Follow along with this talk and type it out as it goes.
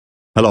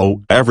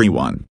Hello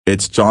everyone,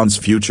 it's John's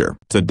Future.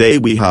 Today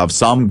we have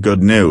some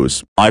good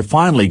news. I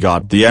finally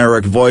got the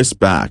Eric voice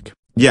back,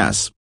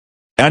 yes.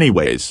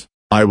 Anyways,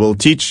 I will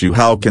teach you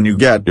how can you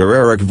get your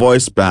Eric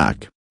voice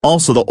back,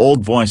 also the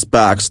old voice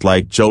backs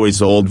like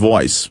Joey's old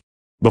voice.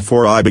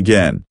 Before I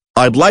begin,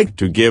 I'd like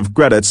to give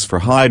credits for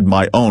Hide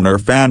My Owner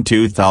Fan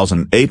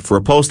 2008 for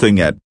posting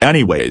it.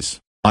 Anyways,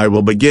 I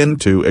will begin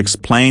to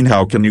explain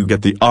how can you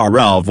get the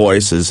RL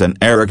voices and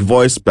Eric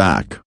voice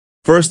back.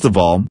 First of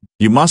all,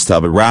 you must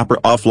have a Rapper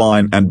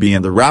Offline and be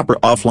in the Rapper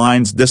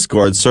Offline's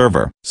Discord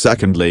server.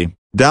 Secondly,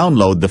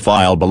 download the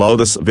file below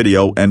this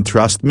video and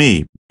trust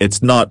me,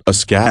 it's not a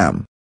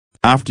scam.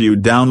 After you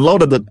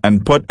downloaded it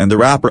and put in the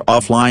Rapper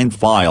Offline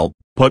file,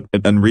 put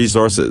it in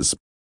resources.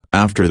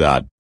 After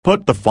that,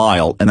 put the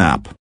file in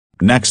app.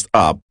 Next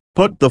up,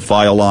 put the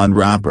file on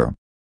Rapper.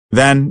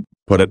 Then,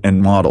 put it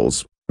in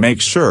models.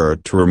 Make sure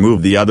to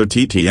remove the other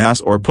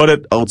TTS or put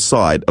it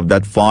outside of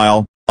that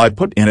file. I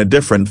put in a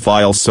different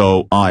file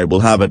so I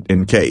will have it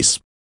in case.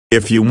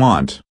 If you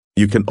want,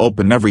 you can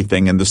open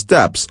everything in the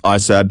steps I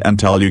said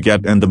until you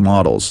get in the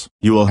models.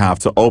 You will have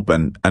to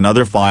open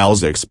another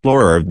files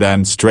explorer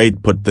then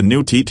straight put the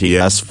new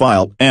TTS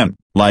file in,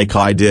 like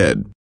I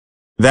did.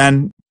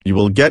 Then, you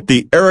will get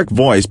the Eric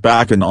voice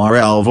back in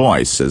RL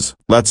voices.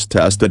 Let's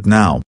test it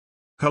now.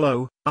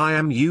 Hello, I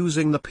am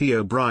using the P.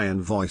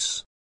 O'Brien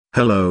voice.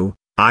 Hello,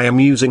 I am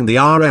using the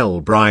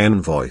RL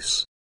Brian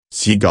voice.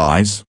 See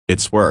guys,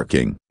 it's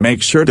working.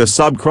 Make sure to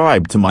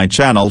subscribe to my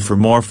channel for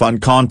more fun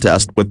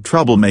contest with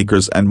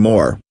troublemakers and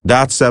more.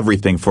 That's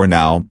everything for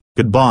now,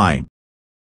 goodbye.